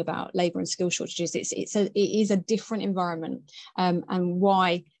talking about labour and skill shortages. It is a different environment, and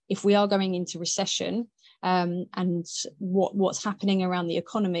why, if we are going into recession, and what's happening around the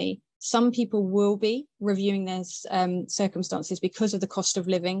economy, some people will be reviewing their circumstances because of the cost of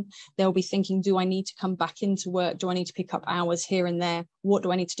living. They'll be thinking, do I need to come back into work? Do I need to pick up hours here and there? What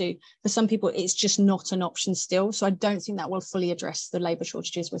do I need to do? For some people, it's just not an option still. So I don't think that will fully address the labour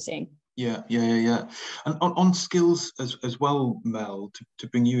shortages we're seeing. Yeah. And on skills as well, Mel, to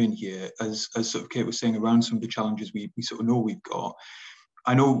bring you in here, as sort of Kate was saying, around some of the challenges we sort of know we've got.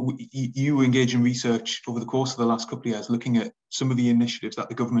 I know you engage in research over the course of the last couple of years, looking at some of the initiatives that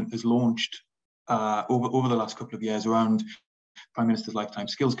the government has launched over the last couple of years around Prime Minister's Lifetime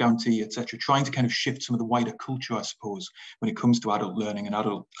Skills Guarantee, etc., trying to kind of shift some of the wider culture, I suppose, when it comes to adult learning and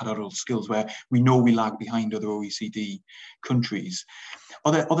adult skills, where we know we lag behind other OECD countries.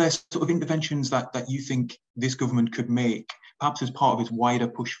 Are there sort of interventions that you think this government could make, perhaps as part of its wider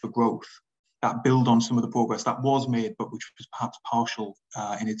push for growth, that build on some of the progress that was made, but which was perhaps partial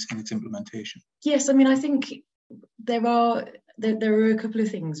in its implementation? Yes, I mean, I think there are a couple of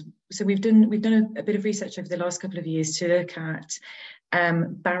things. So we've done a bit of research over the last couple of years to look at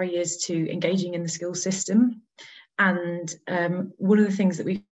barriers to engaging in the skills system, and one of the things that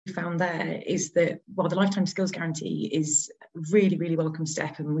we found there is that while the Lifetime Skills Guarantee is a really, really welcome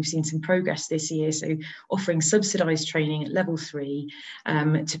step, and we've seen some progress this year, so offering subsidised training at level 3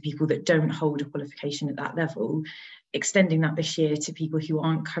 to people that don't hold a qualification at that level, extending that this year to people who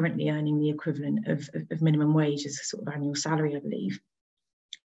aren't currently earning the equivalent of minimum wage as a sort of annual salary, I believe.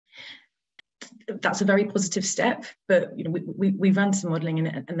 That's a very positive step, but you know, we ran some modelling,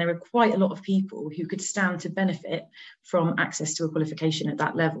 and there are quite a lot of people who could stand to benefit from access to a qualification at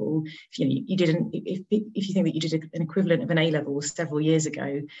that level. If you think that you did an equivalent of an A-level several years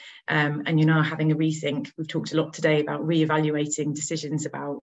ago, and you're now having a rethink. We've talked a lot today about re-evaluating decisions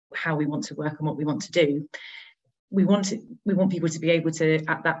about how we want to work and what we want to do. We want people to be able to,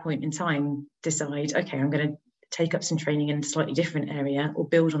 at that point in time, decide, okay, I'm going to take up some training in a slightly different area or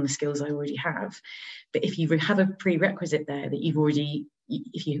build on the skills I already have. But if you have a prerequisite there that you've already,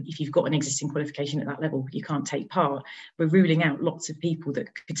 if you've got an existing qualification at that level, you can't take part, we're ruling out lots of people that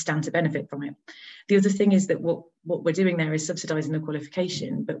could stand to benefit from it. The other thing is that what we're doing there is subsidising the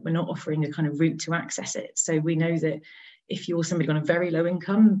qualification, but we're not offering a kind of route to access it. So we know that if you're somebody on a very low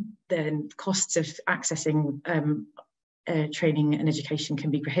income, then costs of accessing training and education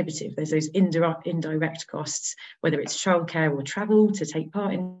can be prohibitive. There's those indirect costs, whether it's childcare or travel to take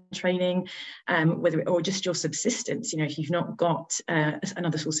part in training, or just your subsistence. You know, if you've not got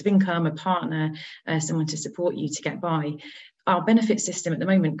another source of income, a partner, someone to support you to get by. Our benefit system at the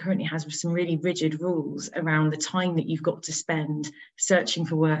moment currently has some really rigid rules around the time that you've got to spend searching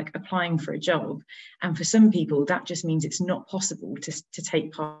for work, applying for a job. And for some people, that just means it's not possible to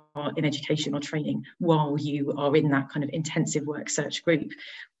take part in education or training while you are in that kind of intensive work search group.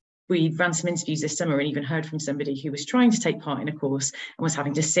 we ran some interviews this summer and even heard from somebody who was trying to take part in a course and was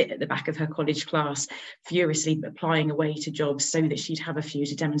having to sit at the back of her college class, furiously applying away to jobs so that she'd have a few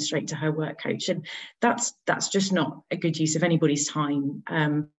to demonstrate to her work coach. And that's just not a good use of anybody's time.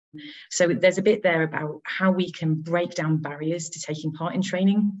 So there's a bit there about how we can break down barriers to taking part in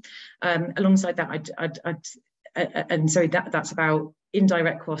training. Alongside that, that's about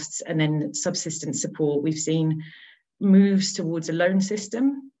indirect costs and then subsistence support. We've seen moves towards a loan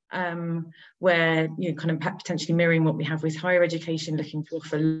system where, kind of potentially mirroring what we have with higher education, looking to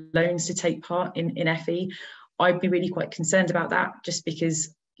offer loans to take part in FE. I'd be really quite concerned about that, just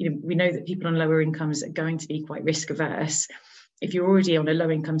because we know that people on lower incomes are going to be quite risk averse. If you're already on a low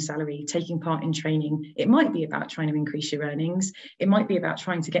income salary, taking part in training, it might be about trying to increase your earnings. It might be about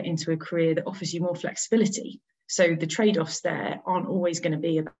trying to get into a career that offers you more flexibility. So the trade-offs there aren't always going to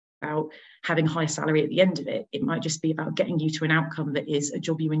be about having a high salary at the end of it. It might just be about getting you to an outcome that is a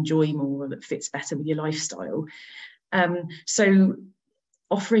job you enjoy more, or that fits better with your lifestyle. So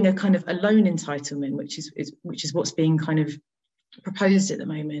offering a kind of a loan entitlement, which is what's being kind of proposed at the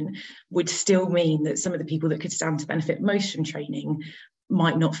moment, would still mean that some of the people that could stand to benefit most from training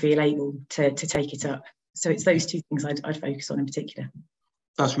might not feel able to take it up. So it's those two things I'd focus on in particular.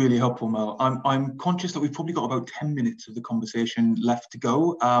 That's really helpful, Mel. I'm conscious that we've probably got about 10 minutes of the conversation left to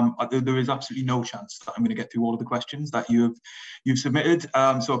go. There is absolutely no chance that I'm going to get through all of the questions that you've submitted.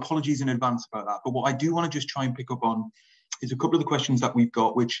 So apologies in advance about that. But what I do want to just try and pick up on is a couple of the questions that we've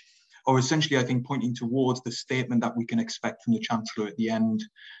got, which are essentially, I think, pointing towards the statement that we can expect from the Chancellor at the end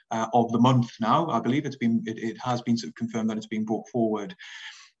of the month now. I believe it has been sort of confirmed that it's been brought forward,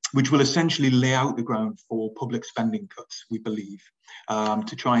 which will essentially lay out the ground for public spending cuts, we believe,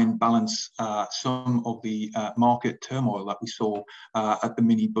 to try and balance some of the market turmoil that we saw at the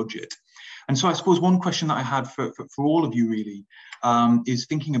mini budget. And so I suppose one question that I had for all of you really is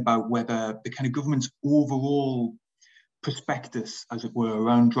thinking about whether the kind of government's overall prospectus, as it were,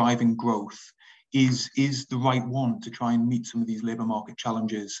 around driving growth is the right one to try and meet some of these labour market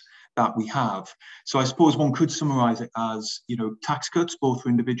challenges that we have. So I suppose one could summarise it as, tax cuts, both for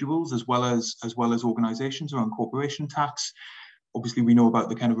individuals as well as organisations, around corporation tax. Obviously, we know about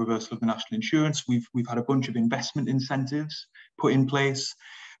the kind of reversal of the national insurance. We've had a bunch of investment incentives put in place.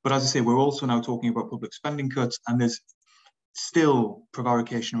 But as I say, we're also now talking about public spending cuts, and there's still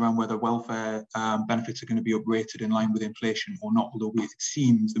prevarication around whether welfare benefits are going to be uprated in line with inflation or not, although it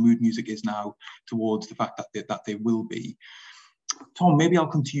seems the mood music is now towards the fact that they will be. Tom, maybe I'll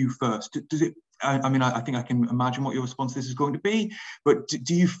come to you first. Does it? I think I can imagine what your response to this is going to be, but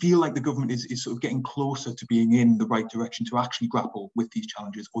do you feel like the government is sort of getting closer to being in the right direction to actually grapple with these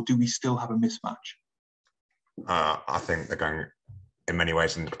challenges, or do we still have a mismatch? I think they're going in many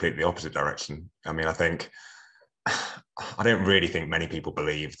ways in completely the opposite direction. I don't really think many people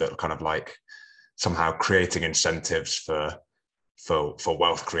believe that kind of like somehow creating incentives for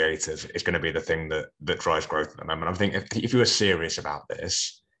wealth creators is going to be the thing that drives growth at the moment. I think if you were serious about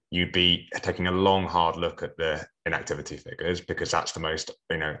this, you'd be taking a long, hard look at the inactivity figures, because that's the most,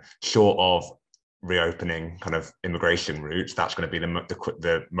 short of reopening kind of immigration routes, that's going to be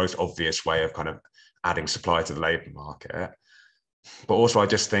the most obvious way of kind of adding supply to the labour market. But also, I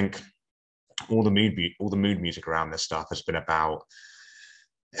just think all the mood music around this stuff has been about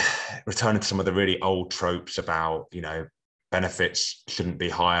returning to some of the really old tropes about, benefits shouldn't be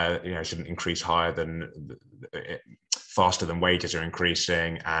higher, shouldn't increase higher than faster than wages are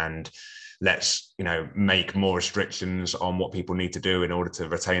increasing, and let's, make more restrictions on what people need to do in order to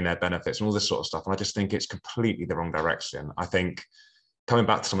retain their benefits and all this sort of stuff. And I just think it's completely the wrong direction. I think coming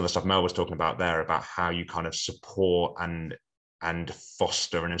back to some of the stuff Mel was talking about there, about how you kind of support and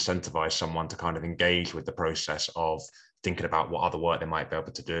foster and incentivize someone to kind of engage with the process of thinking about what other work they might be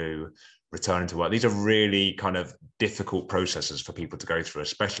able to do, returning to work. These are really kind of difficult processes for people to go through,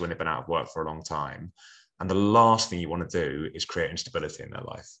 especially when they've been out of work for a long time. And the last thing you want to do is create instability in their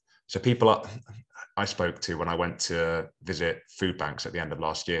life. So people I spoke to when I went to visit food banks at the end of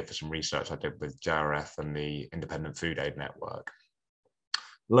last year for some research I did with JRF and the Independent Food Aid Network,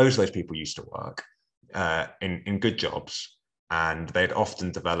 loads of those people used to work in good jobs, and they'd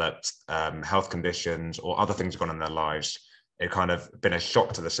often developed health conditions or other things gone in their lives. It kind of been a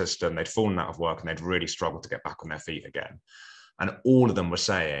shock to the system. They'd fallen out of work and they'd really struggled to get back on their feet again. And all of them were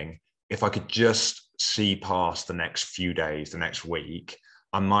saying, if I could just see past the next few days, the next week,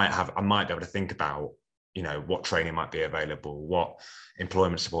 I might be able to think about, what training might be available, what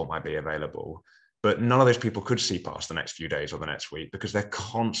employment support might be available. But none of those people could see past the next few days or the next week, because they're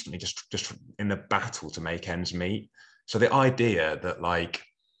constantly just in the battle to make ends meet. So the idea that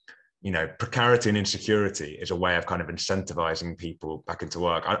you know, precarity and insecurity is a way of kind of incentivizing people back into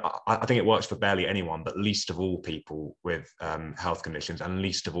work. I think it works for barely anyone, but least of all people with health conditions, and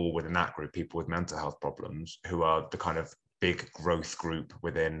least of all within that group, people with mental health problems, who are the kind of big growth group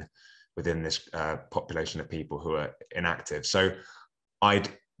within this population of people who are inactive. So I'd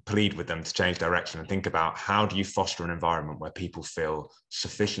plead with them to change direction and think about, how do you foster an environment where people feel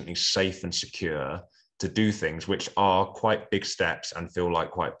sufficiently safe and secure to do things which are quite big steps and feel like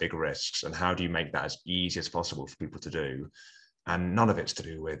quite big risks, and how do you make that as easy as possible for people to do? And none of it's to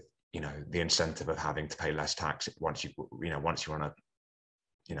do with, you know, the incentive of having to pay less tax once you're on a,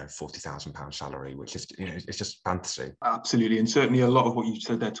 you know, £40,000 salary, which is, you know, it's just fantasy. Absolutely, and certainly a lot of what you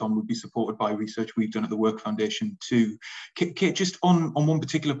said there, Tom, would be supported by research we've done at the Work Foundation too. Kate, just on one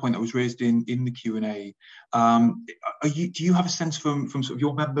particular point that was raised in the Q&A, do you have a sense from sort of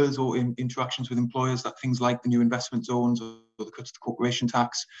your members or in interactions with employers that things like the new investment zones or the cuts to corporation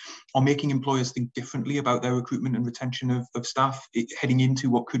tax are making employers think differently about their recruitment and retention of staff heading into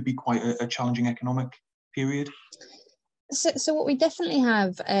what could be quite a challenging economic period? So what we definitely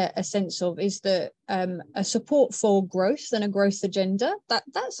have a sense of is that a support for growth and a growth agenda,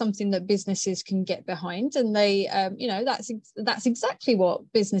 that's something that businesses can get behind, and they you know, that's exactly what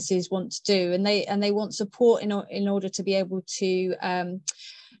businesses want to do, and they want support in order to be able to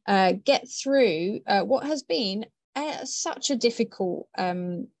get through what has been such a difficult,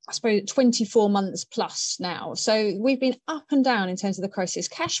 I suppose, 24 months plus now. So we've been up and down in terms of the crisis.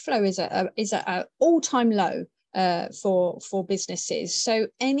 Cash flow is at an all-time low for businesses. So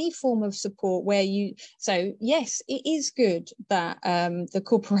any form of support where so yes, it is good that the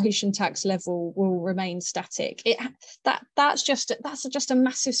corporation tax level will remain static. That's just a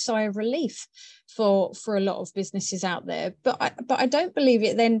massive sigh of relief for a lot of businesses out there. But I don't believe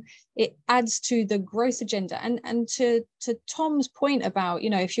it adds to the growth agenda. And to Tom's point about, you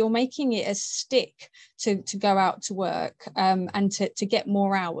know, if you're making it a stick to go out to work and to get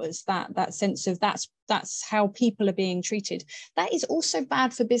more hours, that sense of that's how people are being treated, that is also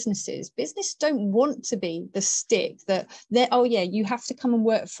bad for businesses. Business don't want to be the stick that oh yeah, you have to come and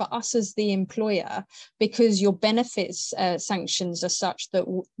work for us as the employer because your benefits sanctions are such that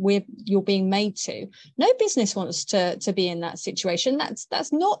you're being made to. No business wants to be in that situation.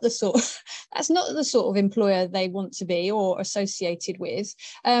 That's not the sort of employer they want to be or associated with.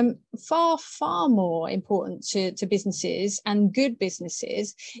 Far more important to businesses and good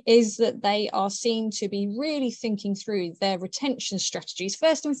businesses is that they are seen to be really thinking through their retention strategies.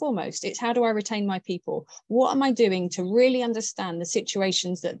 First and foremost, it's how do I retain my people? What am I doing to really understand the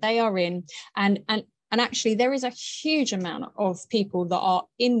situations that they are in? And actually, there is a huge amount of people that are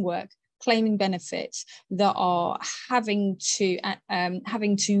in work claiming benefits that are having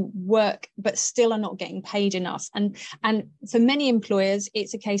to work but still are not getting paid enough. And for many employers,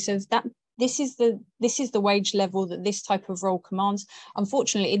 it's a case of that this is the wage level that this type of role commands.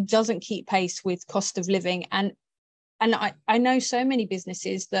 Unfortunately, it doesn't keep pace with cost of living. And I know so many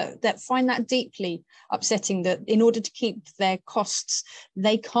businesses that find that deeply upsetting, that in order to keep their costs,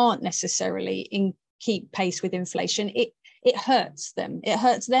 they can't necessarily keep pace with inflation. It hurts them. It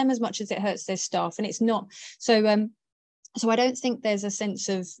hurts them as much as it hurts their staff. And it's not so. So I don't think there's a sense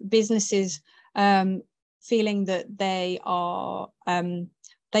of businesses feeling that they are.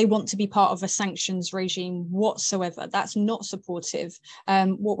 They want to be part of a sanctions regime whatsoever. That's not supportive.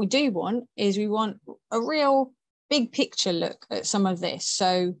 What we do want is we want a real big picture look at some of this.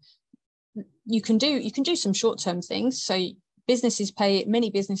 So you can do some short-term things. So many businesses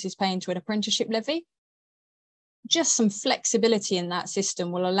pay into an apprenticeship levy. Just some flexibility in that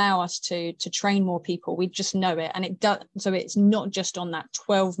system will allow us to train more people. We just know it, and it does. So it's not just on that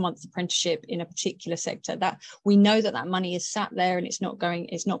 12-month apprenticeship in a particular sector. That we know that money is sat there and it's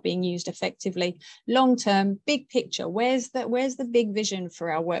not being used effectively. Long term, big picture. Where's the big vision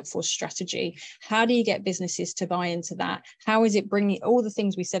for our workforce strategy? How do you get businesses to buy into that? How is it bringing all the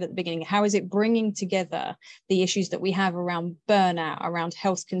things we said at the beginning? How is it bringing together the issues that we have around burnout, around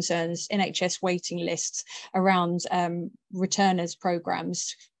health concerns, NHS waiting lists, around returners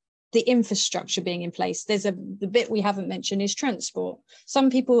programs, the infrastructure being in place? The bit we haven't mentioned is transport. Some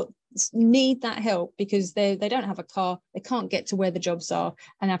people need that help because they don't have a car, they can't get to where the jobs are,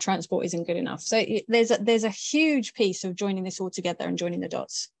 and our transport isn't good enough. So there's a huge piece of joining this all together and joining the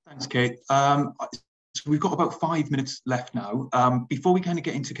dots. Thanks, Kate. So we've got about 5 minutes left now. Before we kind of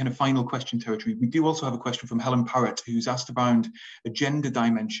get into kind of final question territory, we do also have a question from Helen Parrott, who's asked around a gender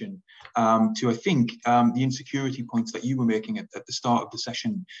dimension to, I think, the insecurity points that you were making at the start of the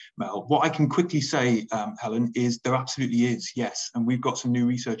session, Mel. What I can quickly say, Helen, is there absolutely is, yes. And we've got some new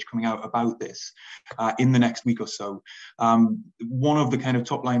research coming out about this in the next week or so. One of the kind of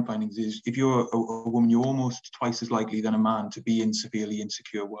top line findings is if you're a woman, you're almost twice as likely than a man to be in severely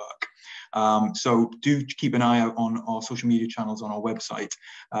insecure work. So do keep an eye out on our social media channels on our website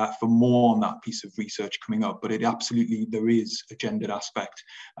for more on that piece of research coming up. But it absolutely, there is a gendered aspect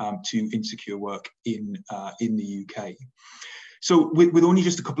to insecure work in the UK. So with only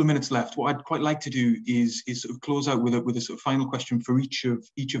just a couple of minutes left, what I'd quite like to do is sort of close out with a sort of final question for each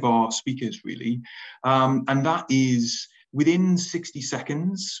of our speakers, really, and that is within 60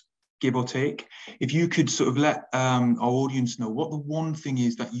 seconds. Give or take, if you could sort of let our audience know what the one thing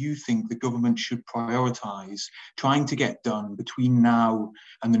is that you think the government should prioritise trying to get done between now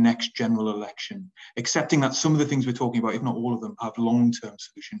and the next general election, accepting that some of the things we're talking about, if not all of them, have long-term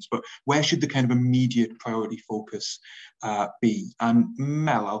solutions, but where should the kind of immediate priority focus be? And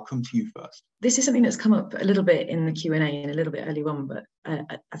Mel, I'll come to you first. This is something that's come up a little bit in the Q&A and a little bit earlier on, but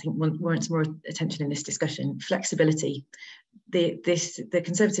I think warrants more attention in this discussion. Flexibility. The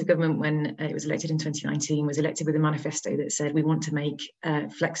Conservative government, when it was elected in 2019, was elected with a manifesto that said we want to make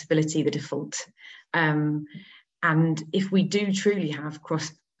flexibility the default. And if we do truly have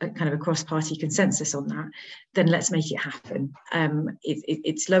a cross-party consensus on that, then let's make it happen.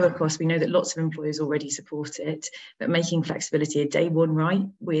 It's lower cost. We know that lots of employers already support it, but making flexibility a day one right,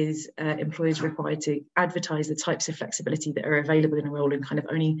 with employers required to advertise the types of flexibility that are available in a role and kind of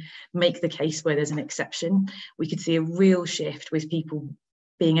only make the case where there's an exception, we could see a real shift with people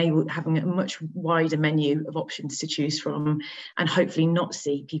having a much wider menu of options to choose from, and hopefully not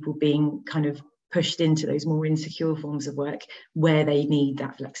see people being kind of pushed into those more insecure forms of work where they need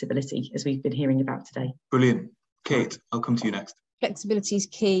that flexibility, as we've been hearing about today. Brilliant. Kate, I'll come to you next. Flexibility is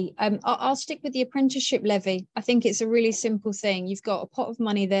key. I'll stick with the apprenticeship levy. I think it's a really simple thing. You've got a pot of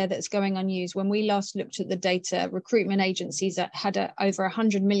money there that's going unused. When we last looked at the data, recruitment agencies that had over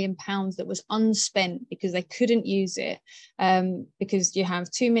 £100 million that was unspent because they couldn't use it, because you have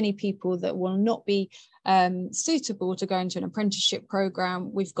too many people that will not be suitable to go into an apprenticeship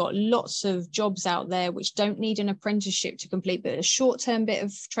program. We've got lots of jobs out there which don't need an apprenticeship to complete, but a short-term bit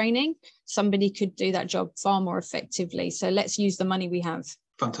of training, somebody could do that job far more effectively. So let's use the money we have.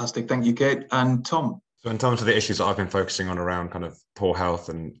 Fantastic. Thank you, Kate. And Tom? So in terms of the issues that I've been focusing on around kind of poor health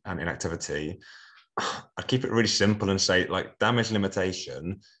and inactivity, I'd keep it really simple and say, like, damage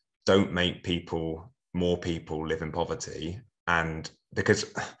limitation don't make more people live in poverty. And because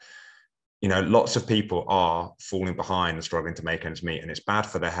lots of people are falling behind and struggling to make ends meet, and it's bad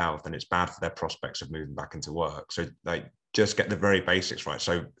for their health and it's bad for their prospects of moving back into work. So just get the very basics right.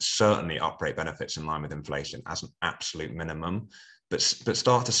 So certainly uprate benefits in line with inflation as an absolute minimum, but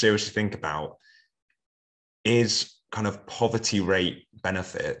start to seriously think about, is kind of poverty rate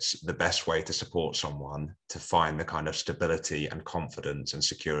benefits the best way to support someone to find the kind of stability and confidence and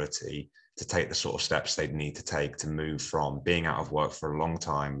security to take the sort of steps they'd need to take to move from being out of work for a long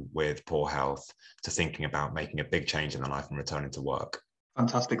time with poor health to thinking about making a big change in their life and returning to work.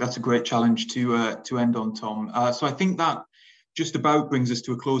 Fantastic. That's a great challenge to end on, Tom. So I think that just about brings us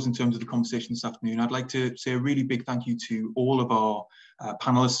to a close in terms of the conversation this afternoon. I'd like to say a really big thank you to all of our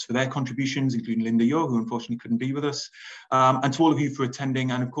panelists for their contributions, including Linda Yueh, who unfortunately couldn't be with us, and to all of you for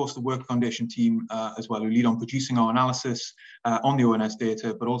attending, and of course the Work Foundation team as well, who lead on producing our analysis on the ONS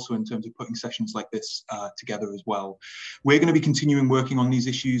data, but also in terms of putting sessions like this together as well. We're going to be continuing working on these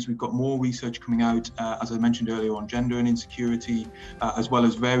issues. We've got more research coming out, as I mentioned earlier, on gender and insecurity, as well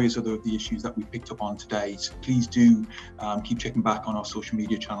as various other of the issues that we picked up on today. So please do keep checking back on our social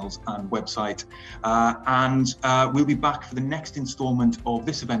media channels and website. And we'll be back for the next instalment of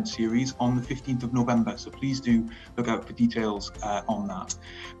this event series on the 15th of November. So please do look out for details on that.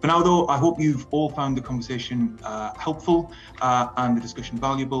 For now, though, I hope you've all found the conversation helpful and the discussion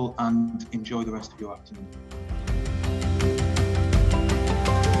valuable, and enjoy the rest of your afternoon.